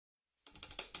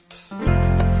Hi,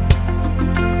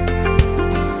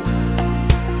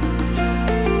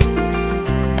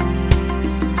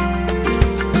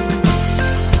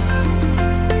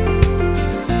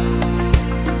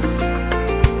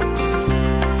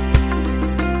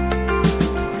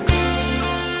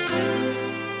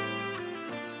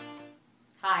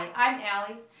 I'm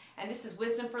Allie, and this is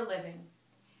Wisdom for Living.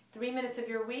 3 minutes of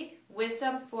your week,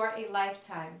 wisdom for a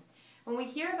lifetime. When we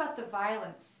hear about the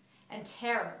violence and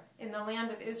terror in the land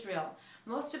of Israel,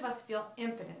 most of us feel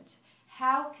impotent.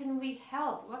 How can we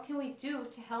help? What can we do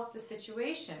to help the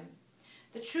situation?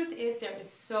 The truth is there is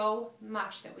so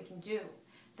much that we can do.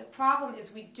 The problem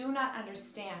is we do not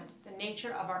understand the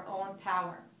nature of our own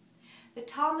power. The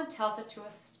Talmud tells it to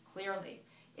us clearly.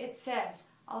 It says,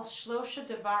 Al shlosha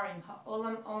devarim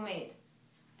ha'olam omed.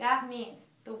 That means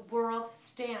the world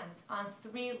stands on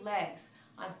 3 legs,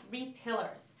 on 3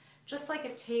 pillars. Just like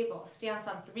a table stands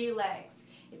on 3 legs.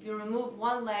 If you remove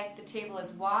one leg, the table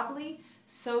is wobbly,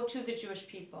 so too the Jewish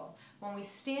people. When we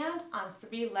stand on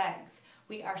 3 legs,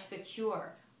 we are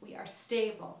secure, we are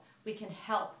stable, we can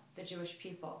help the Jewish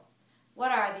people.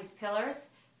 What are these pillars?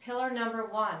 Pillar number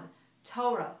 1,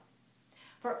 Torah.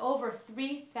 For over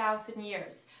 3,000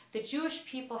 years, the Jewish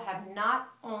people have not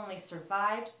only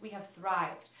survived, we have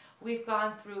thrived. We've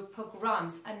gone through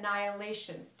pogroms,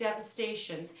 annihilations,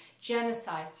 devastations,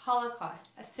 genocide,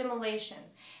 Holocaust, assimilation,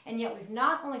 and yet we've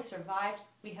not only survived,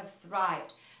 we have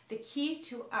thrived. The key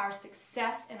to our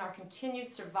success and our continued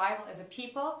survival as a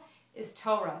people is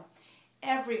Torah.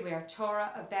 Everywhere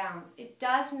Torah abounds. It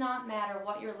does not matter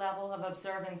what your level of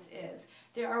observance is.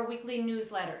 There are weekly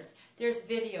newsletters, there's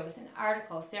videos and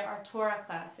articles, there are Torah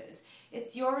classes.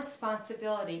 It's your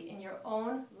responsibility in your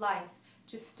own life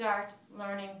to start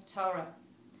learning Torah.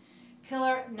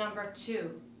 Pillar number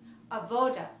 2,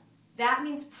 avoda. That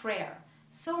means prayer.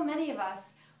 So many of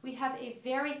us, we have a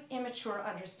very immature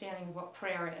understanding of what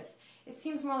prayer is. It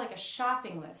seems more like a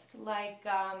shopping list, like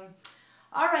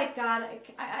all right, God,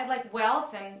 I'd like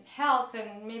wealth and health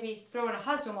and maybe throw in a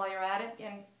husband while you're at it.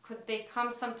 And could they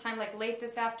come sometime like late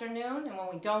this afternoon? And when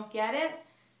we don't get it,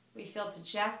 we feel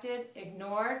dejected,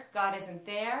 ignored, God isn't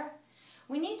there.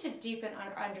 We need to deepen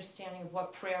our understanding of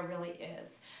what prayer really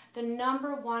is. The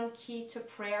number 1 key to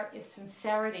prayer is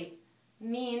sincerity.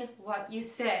 Mean what you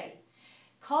say.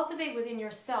 Cultivate within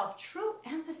yourself true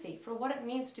empathy for what it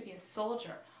means to be a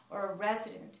soldier or a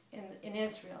resident in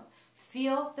Israel.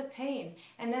 Feel the pain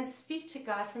and then speak to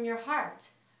God from your heart.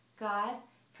 God,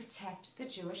 protect the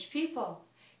Jewish people.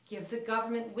 Give the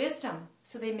government wisdom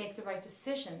so they make the right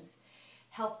decisions.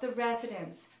 Help the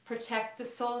residents. Protect the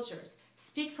soldiers.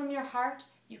 Speak from your heart.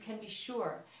 You can be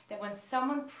sure that when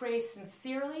someone prays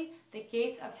sincerely, the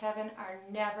gates of heaven are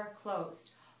never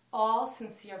closed. All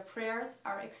sincere prayers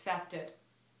are accepted.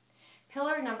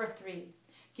 Pillar number 3.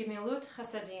 Gemilut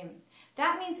Chasadim.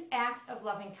 That means acts of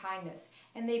loving kindness,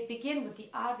 and they begin with the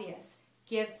obvious.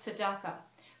 Give tzedakah.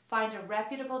 Find a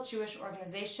reputable Jewish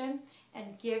organization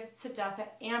and give tzedakah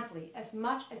amply, as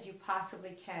much as you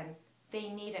possibly can. They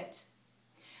need it.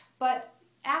 But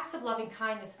acts of loving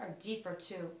kindness are deeper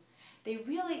too. It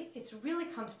really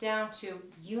comes down to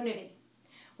unity.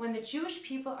 When the Jewish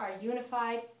people are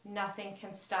unified, nothing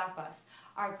can stop us.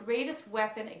 Our greatest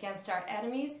weapon against our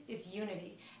enemies is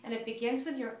unity, and it begins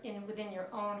within your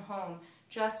own home.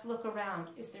 Just look around.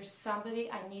 Is there somebody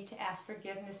I need to ask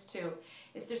forgiveness to?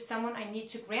 Is there someone I need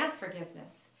to grant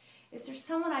forgiveness? Is there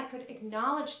someone I could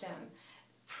acknowledge them,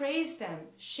 praise them,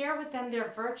 share with them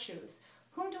their virtues?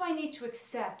 Whom do I need to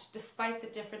accept despite the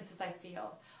differences I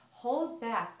feel? Hold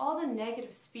back all the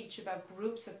negative speech about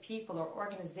groups of people or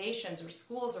organizations or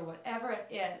schools or whatever it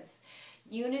is.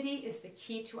 Unity is the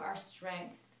key to our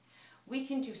strength. We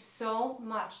can do so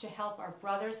much to help our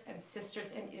brothers and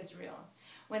sisters in Israel.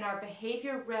 When our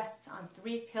behavior rests on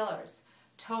 3 pillars,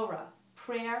 Torah,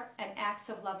 prayer, and acts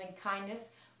of loving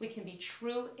kindness, we can be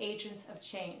true agents of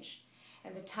change.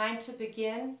 And the time to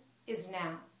begin is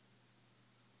now.